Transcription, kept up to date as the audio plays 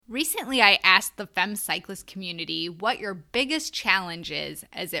Recently, I asked the femme cyclist community what your biggest challenge is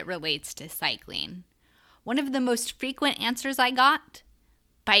as it relates to cycling. One of the most frequent answers I got?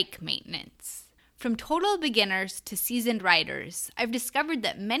 Bike maintenance. From total beginners to seasoned riders, I've discovered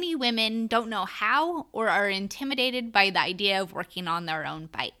that many women don't know how or are intimidated by the idea of working on their own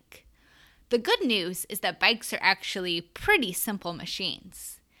bike. The good news is that bikes are actually pretty simple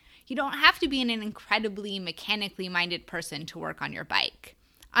machines. You don't have to be an incredibly mechanically minded person to work on your bike.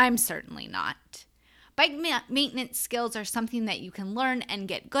 I'm certainly not. Bike maintenance skills are something that you can learn and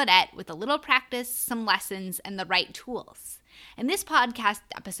get good at with a little practice, some lessons, and the right tools. In this podcast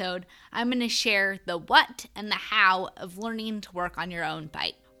episode, I'm going to share the what and the how of learning to work on your own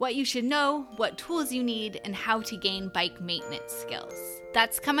bike. What you should know, what tools you need, and how to gain bike maintenance skills.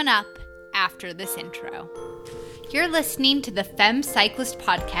 That's coming up after this intro. You're listening to the Femme Cyclist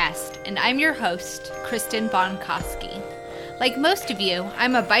Podcast, and I'm your host, Kristen Bonkoski. Like most of you,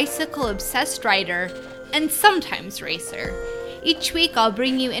 I'm a bicycle-obsessed rider and sometimes racer. Each week, I'll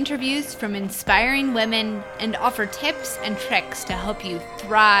bring you interviews from inspiring women and offer tips and tricks to help you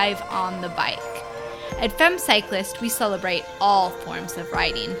thrive on the bike. At Femme Cyclist, we celebrate all forms of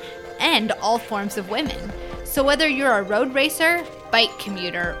riding and all forms of women. So whether you're a road racer, bike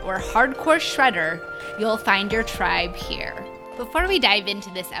commuter, or hardcore shredder, you'll find your tribe here. Before we dive into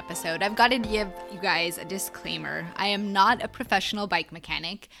this episode, I've got to give you guys a disclaimer. I am not a professional bike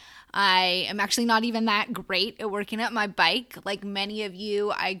mechanic. I am actually not even that great at working at my bike. Like many of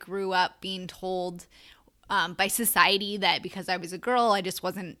you, I grew up being told by society that because I was a girl, I just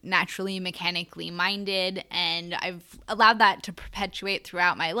wasn't naturally mechanically minded, and I've allowed that to perpetuate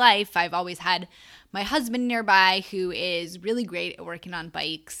throughout my life. I've always had my husband nearby who is really great at working on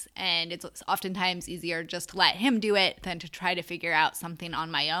bikes, and it's oftentimes easier just to let him do it than to try to figure out something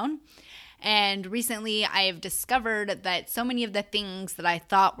on my own. And recently I have discovered that so many of the things that I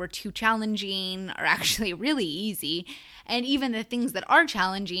thought were too challenging are actually really easy, and even the things that are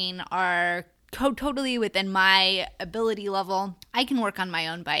challenging are totally within my ability level. I can work on my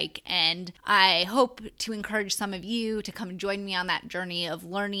own bike, and I hope to encourage some of you to come join me on that journey of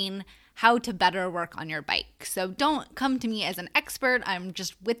learning how to better work on your bike. So don't come to me as an expert. I'm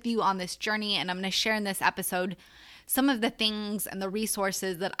just with you on this journey, and I'm going to share in this episode some of the things and the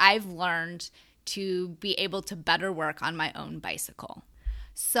resources that I've learned to be able to better work on my own bicycle.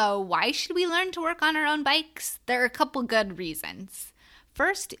 So why should we learn to work on our own bikes? There are a couple good reasons.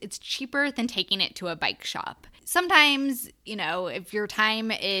 First, it's cheaper than taking it to a bike shop. Sometimes, if your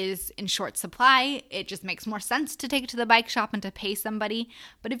time is in short supply, it just makes more sense to take it to the bike shop and to pay somebody.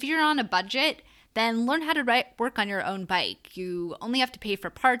 But if you're on a budget, then learn how to work on your own bike. You only have to pay for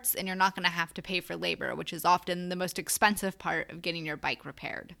parts, and you're not going to have to pay for labor, which is often the most expensive part of getting your bike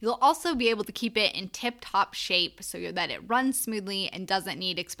repaired. You'll also be able to keep it in tip-top shape so that it runs smoothly and doesn't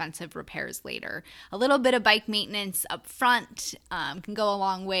need expensive repairs later. A little bit of bike maintenance up front can go a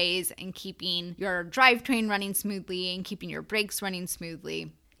long ways in keeping your drivetrain running smoothly and keeping your brakes running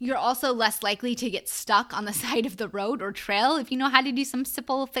smoothly. You're also less likely to get stuck on the side of the road or trail if you know how to do some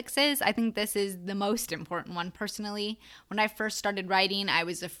simple fixes. I think this is the most important one personally. When I first started riding, I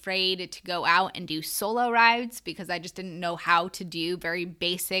was afraid to go out and do solo rides because I just didn't know how to do very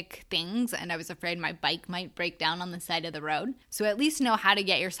basic things, and I was afraid my bike might break down on the side of the road. So at least know how to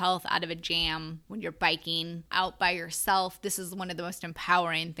get yourself out of a jam when you're biking out by yourself. This is one of the most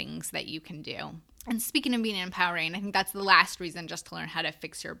empowering things that you can do. And speaking of being empowering, I think that's the last reason just to learn how to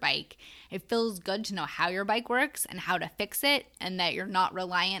fix your bike. It feels good to know how your bike works and how to fix it, and that you're not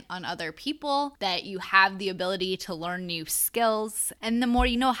reliant on other people, that you have the ability to learn new skills. And the more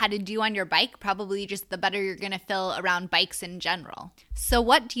you know how to do on your bike, probably just the better you're going to feel around bikes in general. So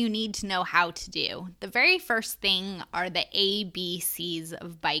what do you need to know how to do? The very first thing are the ABCs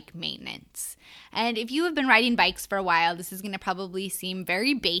of bike maintenance. And if you have been riding bikes for a while, this is going to probably seem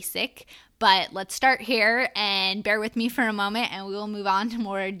very basic, but let's start here and bear with me for a moment and we will move on to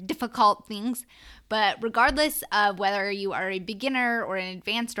more difficult things. But regardless of whether you are a beginner or an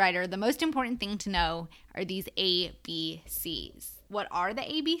advanced rider, the most important thing to know are these ABCs. What are the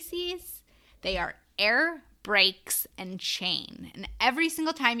ABCs? They are air, brakes, and chain. And every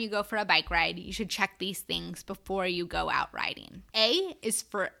single time you go for a bike ride, you should check these things before you go out riding. A is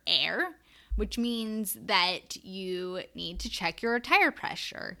for air, which means that you need to check your tire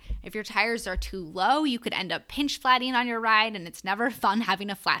pressure. If your tires are too low, you could end up pinch flatting on your ride, and it's never fun having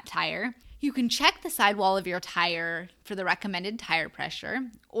a flat tire. You can check the sidewall of your tire for the recommended tire pressure,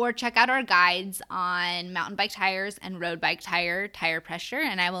 or check out our guides on mountain bike tires and road bike tire pressure,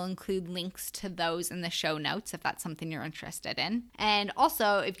 and I will include links to those in the show notes if that's something you're interested in. And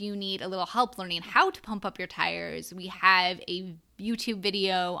also, if you need a little help learning how to pump up your tires, we have a YouTube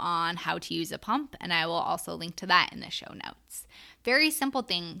video on how to use a pump, and I will also link to that in the show notes. Very simple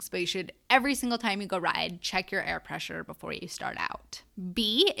things, but you should, every single time you go ride, check your air pressure before you start out.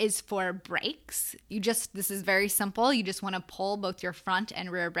 B is for brakes. This is very simple. You just want to pull both your front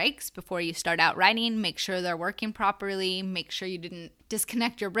and rear brakes before you start out riding. Make sure they're working properly. Make sure you didn't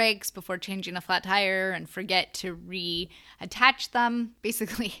disconnect your brakes before changing a flat tire and forget to reattach them.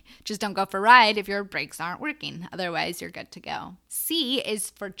 Basically, just don't go for a ride if your brakes aren't working. Otherwise, you're good to go. C is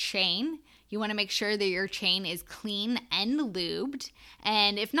for chain. You want to make sure that your chain is clean and lubed.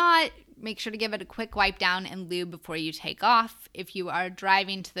 And if not, make sure to give it a quick wipe down and lube before you take off. If you are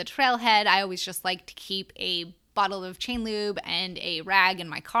driving to the trailhead, I always just like to keep a bottle of chain lube and a rag in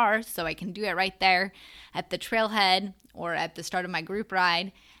my car so I can do it right there at the trailhead or at the start of my group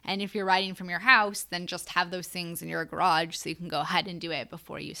ride. And if you're riding from your house, then just have those things in your garage so you can go ahead and do it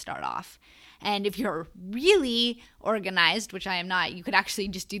before you start off. And if you're really organized, which I am not, you could actually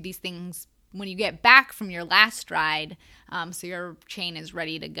just do these things when you get back from your last ride, so your chain is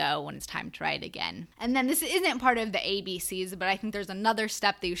ready to go when it's time to ride again. And then this isn't part of the ABCs, but I think there's another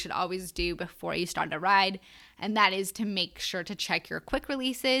step that you should always do before you start a ride, and that is to make sure to check your quick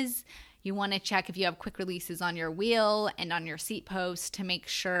releases. You want to check if you have quick releases on your wheel and on your seat post to make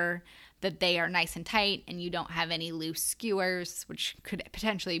sure that they are nice and tight and you don't have any loose skewers, which could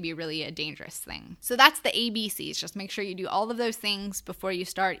potentially be really a dangerous thing. So that's the ABCs. Just make sure you do all of those things before you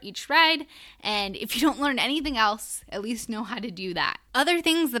start each ride. And if you don't learn anything else, at least know how to do that. Other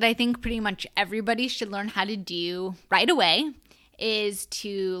things that I think pretty much everybody should learn how to do right away is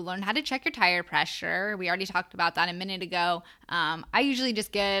to learn how to check your tire pressure. We already talked about that a minute ago. I usually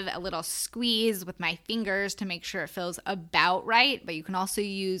just give a little squeeze with my fingers to make sure it feels about right, but you can also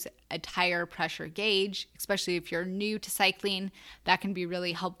use a tire pressure gauge, especially if you're new to cycling. That can be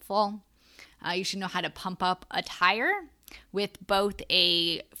really helpful. You should know how to pump up a tire with both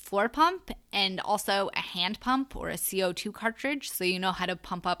a floor pump and also a hand pump or a CO2 cartridge, so you know how to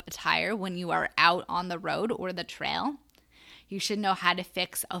pump up a tire when you are out on the road or the trail. You should know how to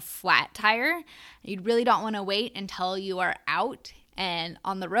fix a flat tire. You really don't want to wait until you are out and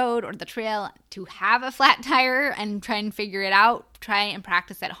on the road or the trail to have a flat tire and try and figure it out. Try and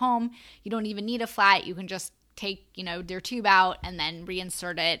practice at home. You don't even need a flat. You can just take, their tube out and then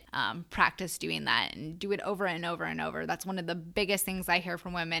reinsert it. Practice doing that and do it over and over and over. That's one of the biggest things I hear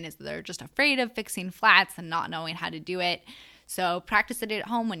from women is they're just afraid of fixing flats and not knowing how to do it. So practice it at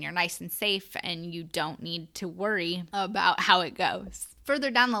home when you're nice and safe and you don't need to worry about how it goes.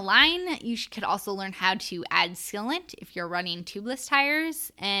 Further down the line, you could also learn how to add sealant if you're running tubeless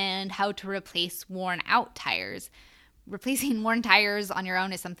tires and how to replace worn out tires. Replacing worn tires on your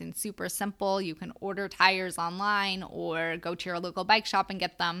own is something super simple. You can order tires online or go to your local bike shop and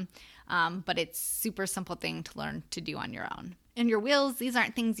get them, but it's a super simple thing to learn to do on your own. And your wheels, these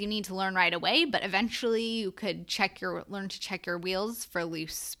aren't things you need to learn right away, but eventually you could learn to check your wheels for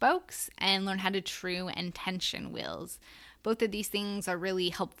loose spokes and learn how to true and tension wheels. Both of these things are really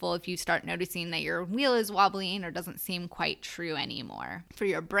helpful if you start noticing that your wheel is wobbling or doesn't seem quite true anymore. For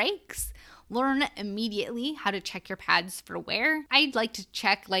your brakes, learn immediately how to check your pads for wear. I'd like to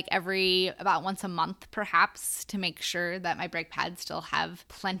check about once a month perhaps to make sure that my brake pads still have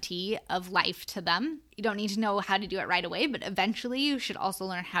plenty of life to them. You don't need to know how to do it right away, but eventually you should also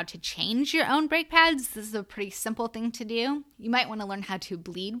learn how to change your own brake pads. This is a pretty simple thing to do. You might want to learn how to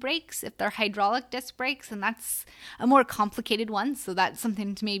bleed brakes if they're hydraulic disc brakes, and that's a more complicated one, so that's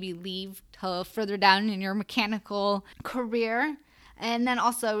something to maybe leave till further down in your mechanical career. And then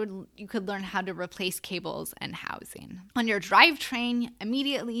also you could learn how to replace cables and housing. On your drivetrain,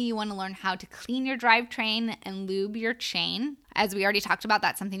 immediately you want to learn how to clean your drivetrain and lube your chain. As we already talked about,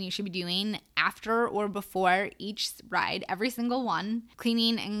 that's something you should be doing after or before each ride, every single one.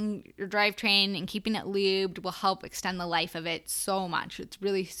 Cleaning your drivetrain and keeping it lubed will help extend the life of it so much. It's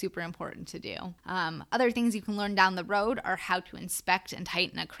really super important to do. Other things you can learn down the road are how to inspect and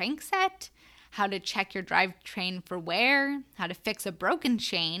tighten a crankset, how to check your drivetrain for wear, how to fix a broken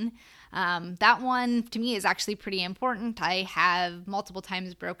chain. That one, to me, is actually pretty important. I have multiple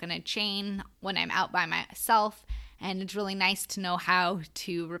times broken a chain when I'm out by myself, and it's really nice to know how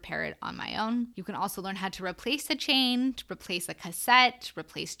to repair it on my own. You can also learn how to replace a chain, to replace a cassette,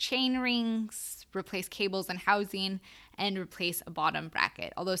 replace chain rings, replace cables and housing, and replace a bottom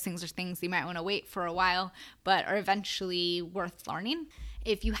bracket. All those things are things you might want to wait for a while, but are eventually worth learning.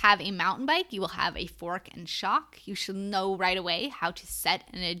 If you have a mountain bike, you will have a fork and shock. You should know right away how to set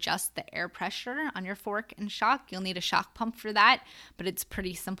and adjust the air pressure on your fork and shock. You'll need a shock pump for that, but it's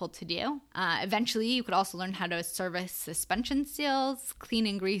pretty simple to do. Eventually, you could also learn how to service suspension seals, clean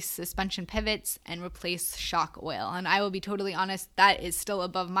and grease suspension pivots, and replace shock oil. And I will be totally honest, that is still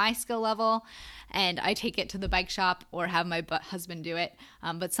above my skill level, and I take it to the bike shop or have my husband do it,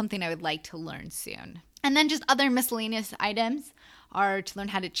 but something I would like to learn soon. And then just other miscellaneous items are to learn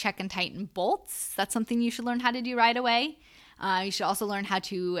how to check and tighten bolts. That's something you should learn how to do right away. You should also learn how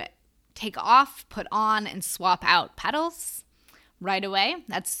to take off, put on, and swap out pedals right away.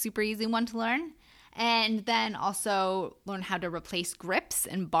 That's a super easy one to learn. And then also learn how to replace grips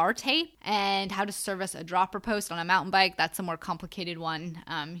and bar tape, and how to service a dropper post on a mountain bike. That's a more complicated one.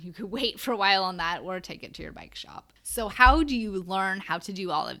 You could wait for a while on that or take it to your bike shop. So how do you learn how to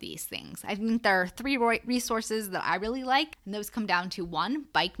do all of these things? I think there are 3 resources that I really like, and those come down to 1,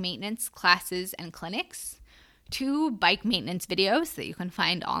 bike maintenance classes and clinics, 2, bike maintenance videos that you can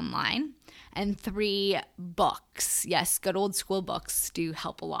find online, and 3, books. Yes, good old school books do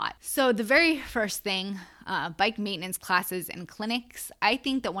help a lot. So the very first thing, bike maintenance classes and clinics. I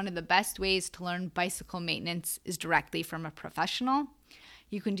think that one of the best ways to learn bicycle maintenance is directly from a professional.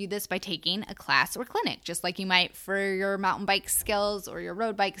 You can do this by taking a class or clinic, just like you might for your mountain bike skills or your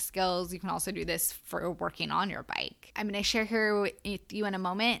road bike skills. You can also do this for working on your bike. I'm going to share here with you in a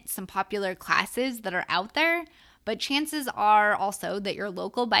moment some popular classes that are out there, but chances are also that your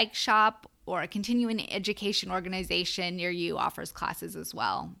local bike shop or a continuing education organization near you offers classes as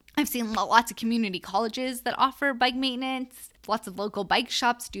well. I've seen lots of community colleges that offer bike maintenance. Lots of local bike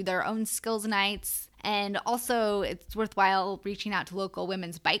shops do their own skills nights. And also, it's worthwhile reaching out to local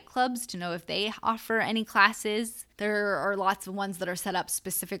women's bike clubs to know if they offer any classes. There are lots of ones that are set up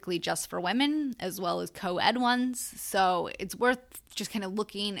specifically just for women, as well as co-ed ones. So it's worth just kind of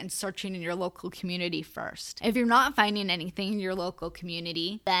looking and searching in your local community first. If you're not finding anything in your local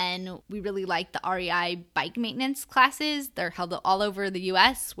community, then we really like the REI bike maintenance classes. They're held all over the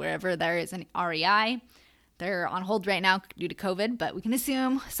U.S., wherever there is an REI. They're on hold right now due to COVID, but we can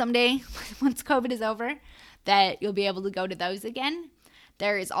assume someday, once COVID is over, that you'll be able to go to those again.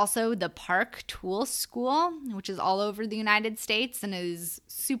 There is also the Park Tool School, which is all over the United States and is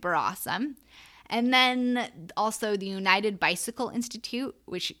super awesome. And then also the United Bicycle Institute,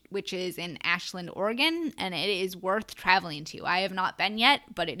 which is in Ashland, Oregon, and it is worth traveling to. I have not been yet,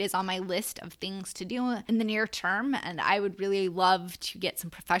 but it is on my list of things to do in the near term, and I would really love to get some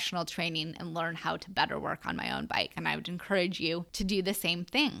professional training and learn how to better work on my own bike, and I would encourage you to do the same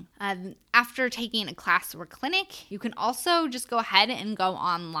thing. After taking a class or clinic, you can also just go ahead and go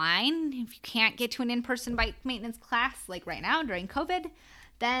online. If you can't get to an in-person bike maintenance class, like right now during COVID,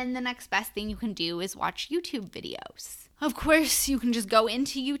 then the next best thing you can do is watch YouTube videos. Of course, you can just go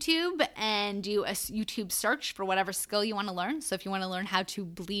into YouTube and do a YouTube search for whatever skill you want to learn. So if you want to learn how to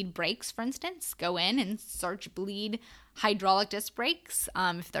bleed brakes, for instance, go in and search bleed hydraulic disc brakes.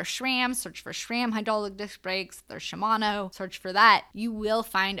 If they're SRAM, search for SRAM hydraulic disc brakes. If they're Shimano, search for that. You will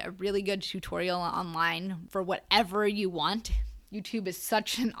find a really good tutorial online for whatever you want. YouTube is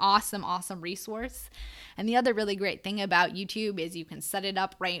such an awesome resource. And the other really great thing about YouTube is you can set it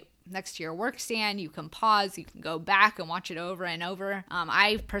up right next to your work stand. You can pause, you can go back and watch it over and over.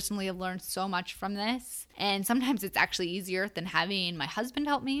 I personally have learned so much from this. And sometimes it's actually easier than having my husband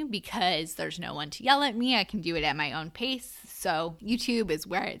help me because there's no one to yell at me. I can do it at my own pace. So YouTube is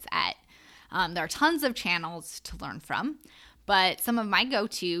where it's at. There are tons of channels to learn from. But some of my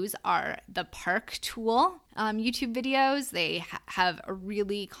go-tos are the Park Tool YouTube videos. They have a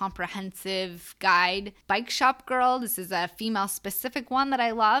really comprehensive guide. Bike Shop Girl, this is a female-specific one that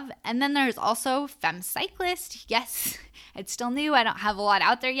I love. And then there's also Femme Cyclist. Yes, it's still new. I don't have a lot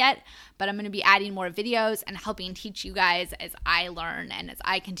out there yet, but I'm going to be adding more videos and helping teach you guys as I learn and as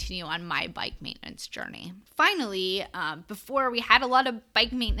I continue on my bike maintenance journey. Finally, before we had a lot of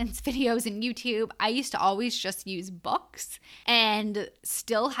bike maintenance videos in YouTube, I used to always just use books and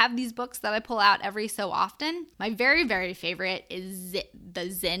still have these books that I pull out every so often. My very, very favorite is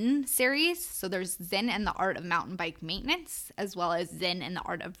the Zen series. So there's Zen and the Art of Mountain Bike Maintenance, as well as Zen and the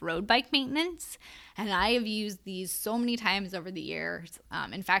Art of Road Bike Maintenance. And I have used these so many times over the years.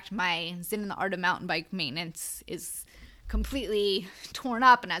 In fact, my Zen and the Art of Mountain Bike Maintenance is completely torn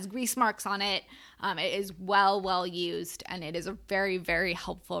up and has grease marks on it. It is well used, and it is a very, very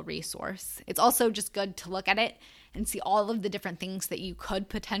helpful resource. It's also just good to look at it and see all of the different things that you could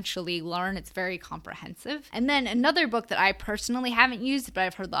potentially learn. It's very comprehensive. And then another book that I personally haven't used, but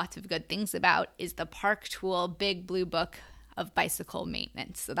I've heard lots of good things about, is the Park Tool Big Blue Book of Bicycle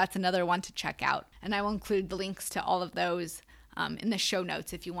Maintenance. So that's another one to check out. And I will include the links to all of those in the show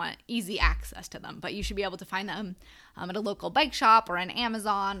notes if you want easy access to them. But you should be able to find them at a local bike shop or on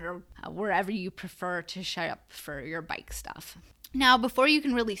Amazon or wherever you prefer to shop for your bike stuff. Now, before you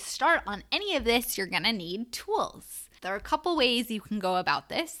can really start on any of this, you're going to need tools. There are a couple ways you can go about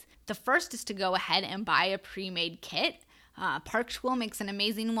this. The first is to go ahead and buy a pre-made kit. Park Tool makes an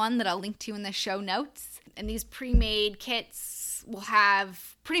amazing one that I'll link to in the show notes. And these pre-made kits will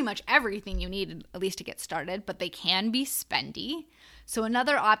have pretty much everything you need, at least to get started, but they can be spendy. So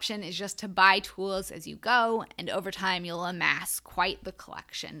another option is just to buy tools as you go, and over time you'll amass quite the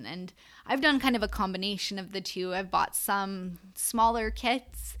collection. And I've done kind of a combination of the two. I've bought some smaller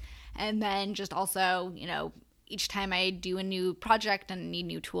kits, and then just also, each time I do a new project and need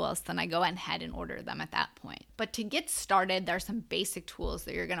new tools, then I go ahead and order them at that point. But to get started, there are some basic tools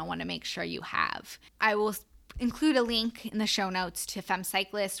that you're going to want to make sure you have. I will include a link in the show notes to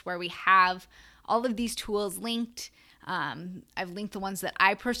FemCyclist where we have all of these tools linked. I've linked the ones that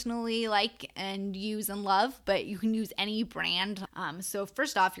I personally like and use and love, but you can use any brand. So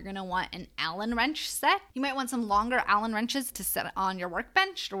first off, you're going to want an Allen wrench set. You might want some longer Allen wrenches to set on your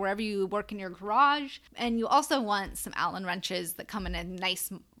workbench or wherever you work in your garage. And you also want some Allen wrenches that come in a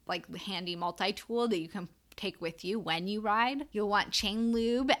nice, handy multi-tool that you can take with you when you ride. You'll want chain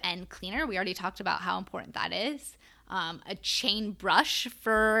lube and cleaner. We already talked about how important that is. A chain brush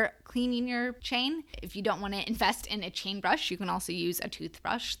for cleaning your chain. If you don't want to invest in a chain brush, you can also use a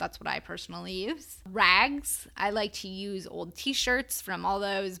toothbrush. That's what I personally use. Rags. I like to use old t-shirts from all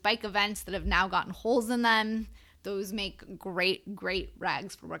those bike events that have now gotten holes in them. Those make great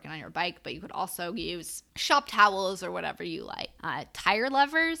rags for working on your bike, but you could also use shop towels or whatever you like. Tire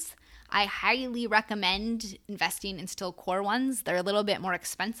levers. I highly recommend investing in steel core ones. They're a little bit more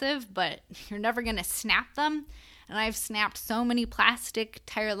expensive, but you're never going to snap them. And I've snapped so many plastic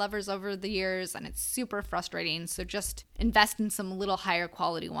tire levers over the years, and it's super frustrating. So just invest in some little higher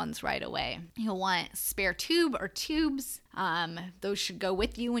quality ones right away. You'll want spare tube or tubes. Those should go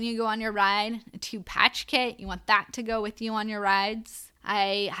with you when you go on your ride. A tube patch kit, you want that to go with you on your rides.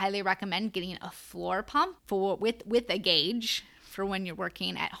 I highly recommend getting a floor pump with a gauge for when you're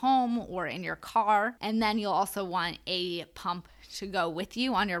working at home or in your car. And then you'll also want a pump to go with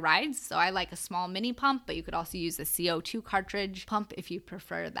you on your rides. So I like a small mini pump, but you could also use a CO2 cartridge pump if you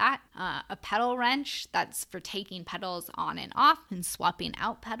prefer that. A pedal wrench, that's for taking pedals on and off and swapping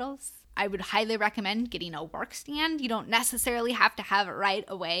out pedals. I would highly recommend getting a work stand. You don't necessarily have to have it right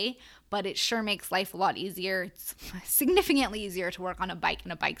away, but it sure makes life a lot easier. It's significantly easier to work on a bike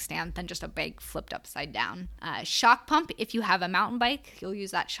in a bike stand than just a bike flipped upside down. Shock pump, if you have a mountain bike, you'll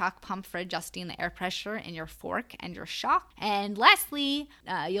use that shock pump for adjusting the air pressure in your fork and your shock. And lastly,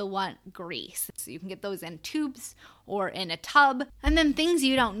 you'll want grease. So you can get those in tubes or in a tub. And then things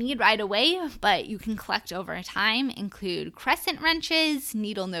you don't need right away, but you can collect over time include crescent wrenches,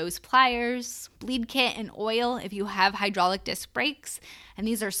 needle nose pliers, bleed kit and oil if you have hydraulic disc brakes. And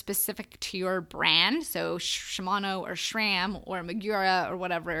these are specific to your brand, so Shimano or SRAM or Magura or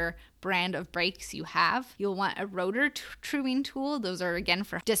whatever brand of brakes you have. You'll want a rotor truing tool. Those are, again,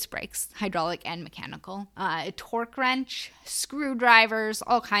 for disc brakes, hydraulic and mechanical. A torque wrench, screwdrivers,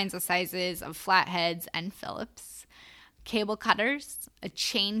 all kinds of sizes of flatheads and Phillips. Cable cutters, a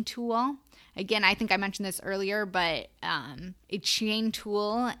chain tool. Again, I think I mentioned this earlier, but a chain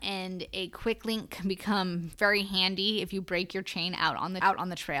tool and a quick link can become very handy if you break your chain out on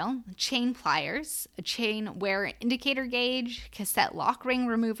the trail. Chain pliers, a chain wear indicator gauge, cassette lock ring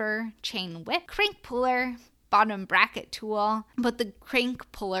remover, chain whip, crank puller, bottom bracket tool. But the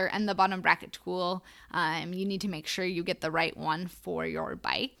crank puller and the bottom bracket tool, you need to make sure you get the right one for your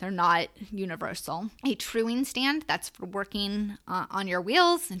bike. They're not universal. A truing stand, that's for working on your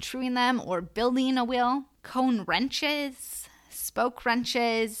wheels and truing them or building a wheel. Cone wrenches, spoke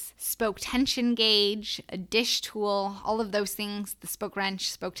wrenches, spoke tension gauge, a dish tool, all of those things, the spoke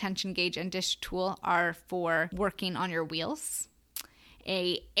wrench, spoke tension gauge, and dish tool are for working on your wheels.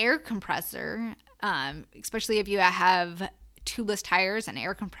 A air compressor, especially if you have tubeless tires, an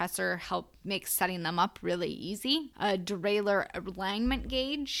air compressor makes setting them up really easy. A derailleur alignment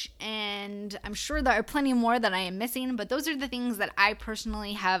gauge, and I'm sure there are plenty more that I am missing, but those are the things that I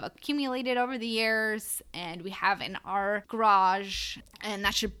personally have accumulated over the years and we have in our garage, and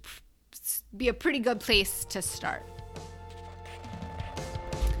that should be a pretty good place to start.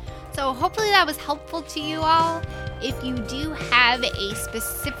 So hopefully that was helpful to you all. If you do have a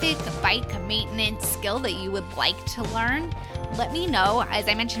specific bike maintenance skill that you would like to learn, let me know. As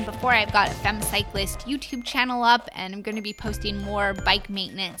I mentioned before, I've got a FemCyclist YouTube channel up, and I'm going to be posting more bike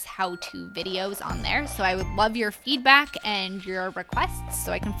maintenance how-to videos on there. So I would love your feedback and your requests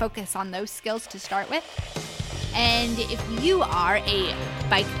so I can focus on those skills to start with. And if you are a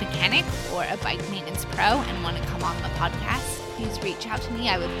bike mechanic or a bike maintenance pro and want to come on the podcast, please reach out to me.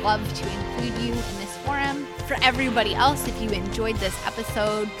 I would love to include you in this forum. For everybody else, if you enjoyed this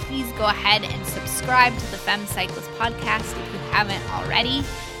episode, please go ahead and subscribe to the FemCyclist podcast if you haven't already,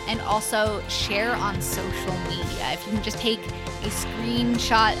 and also share on social media. If you can just take a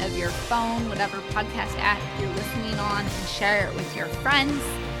screenshot of your phone, whatever podcast app you're listening on, and share it with your friends,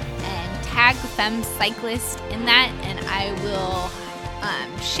 and tag FemCyclist in that, and I will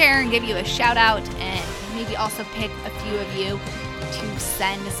share and give you a shout out, and maybe also pick a few of you to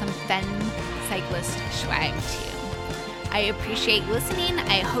send some FemCyclist swag to. I appreciate you listening.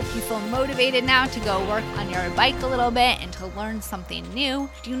 I hope you feel motivated now to go work on your bike a little bit and to learn something new.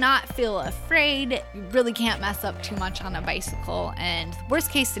 Do not feel afraid. You really can't mess up too much on a bicycle, and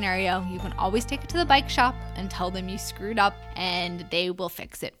worst case scenario, you can always take it to the bike shop and tell them you screwed up and they will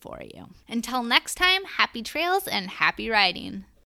fix it for you. Until next time, happy trails and happy riding.